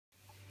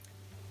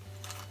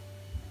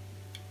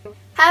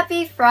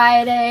Happy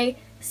Friday!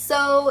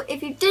 So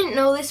if you didn't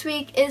know, this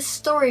week is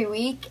story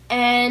week,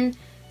 and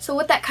so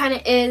what that kind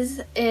of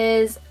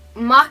is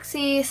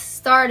Moxie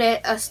started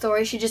a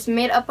story. She just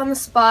made it up on the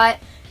spot,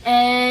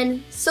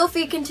 and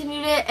Sophie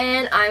continued it,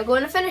 and I'm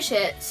going to finish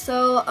it.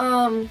 So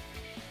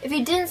if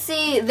you didn't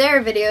see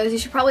their videos, you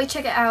should probably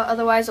check it out,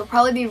 otherwise you'll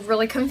probably be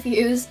really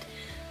confused.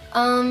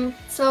 So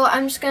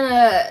I'm just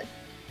gonna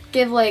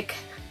give like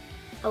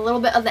a little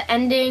bit of the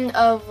ending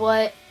of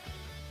what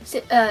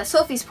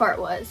Sophie's part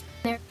was.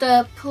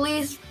 The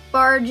police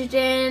barged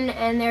in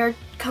and they're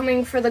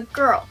coming for the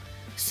girl.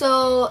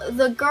 So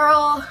the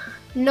girl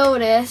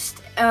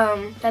noticed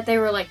that they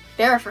were like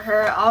there for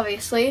her,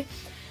 obviously,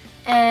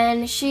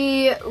 and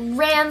she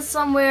ran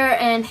somewhere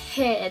and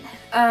hid.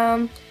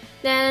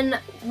 Then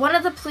one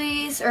of the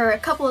police, or a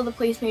couple of the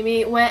police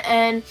maybe, went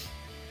and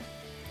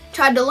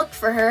tried to look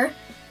for her,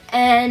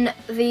 and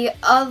the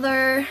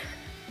other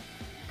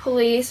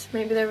police,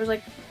 maybe there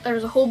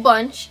was a whole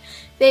bunch,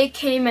 they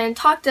came and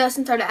talked to us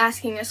and started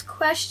asking us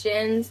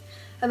questions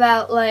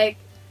about like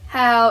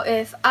how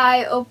if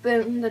I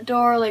opened the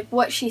door, like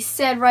what she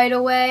said right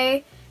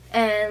away,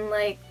 and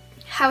like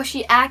how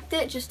she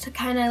acted, just to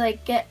kind of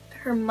like get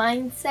her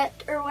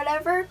mindset or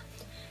whatever.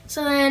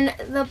 So then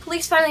the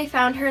police finally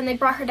found her and they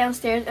brought her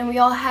downstairs, and we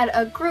all had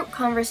a group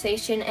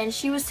conversation, and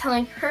she was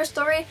telling her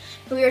story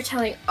and we were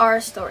telling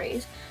our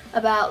stories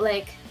about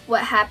like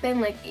what happened,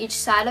 like each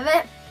side of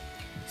it.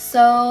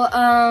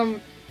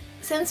 So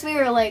since we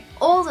were like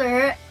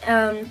older,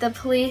 the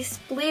police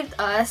believed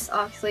us,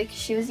 obviously, because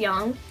she was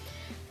young,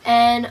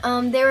 and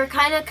they were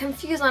kind of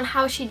confused on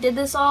how she did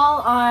this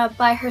all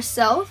by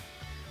herself.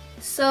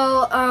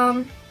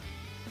 So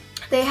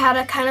they had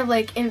to kind of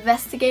like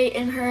investigate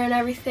in her and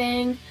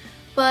everything,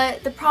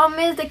 but the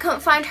problem is they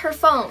couldn't find her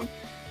phone,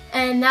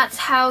 and that's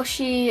how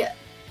she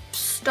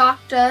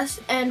stalked us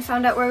and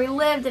found out where we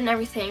lived and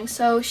everything.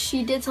 So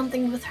she did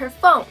something with her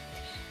phone.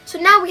 So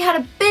now we had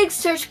a big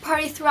search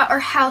party throughout our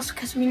house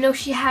because we know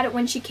she had it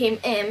when she came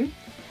in,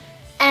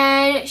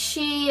 and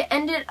she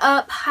ended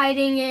up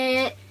hiding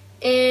it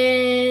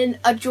in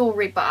a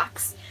jewelry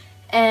box.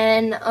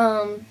 And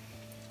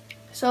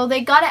so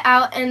they got it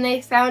out and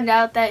they found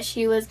out that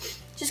she was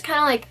just kind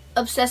of like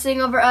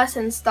obsessing over us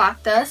and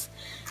stalked us,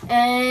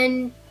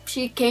 and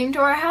she came to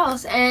our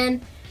house,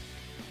 and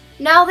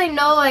now they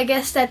know, I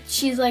guess, that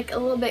she's like a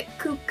little bit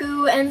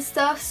cuckoo and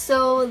stuff,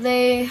 so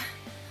they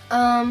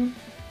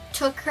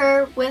took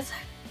her with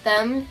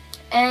them,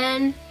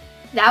 and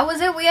that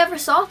was it we ever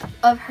saw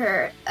of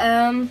her.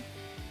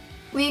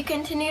 We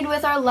continued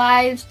with our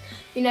lives.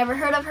 We never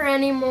heard of her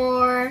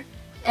anymore,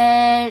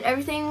 and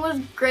everything was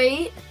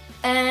great,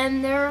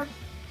 and there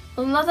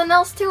was nothing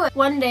else to it.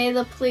 One day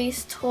the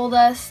police told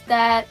us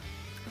that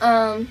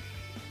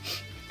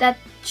that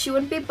she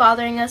wouldn't be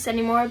bothering us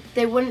anymore.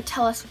 They wouldn't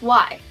tell us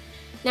why.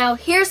 Now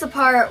here's the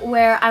part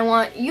where I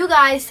want you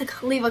guys to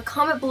leave a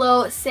comment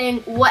below saying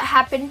what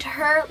happened to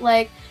her,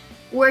 like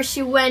where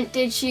she went.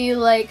 Did she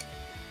like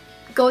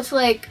go to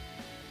like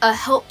a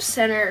help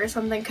center or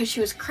something because she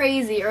was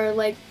crazy, or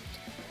like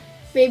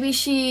maybe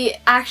she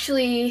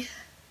actually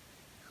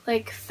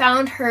like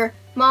found her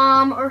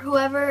mom or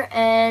whoever,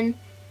 and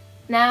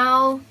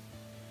now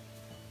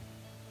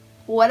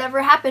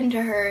whatever happened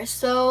to her.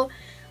 So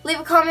leave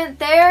a comment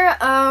there.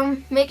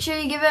 Make sure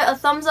you give it a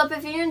thumbs up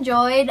if you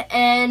enjoyed,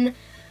 and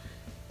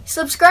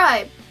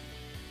subscribe.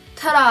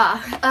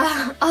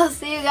 Ta-da! I'll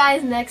see you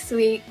guys next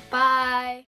week. Bye!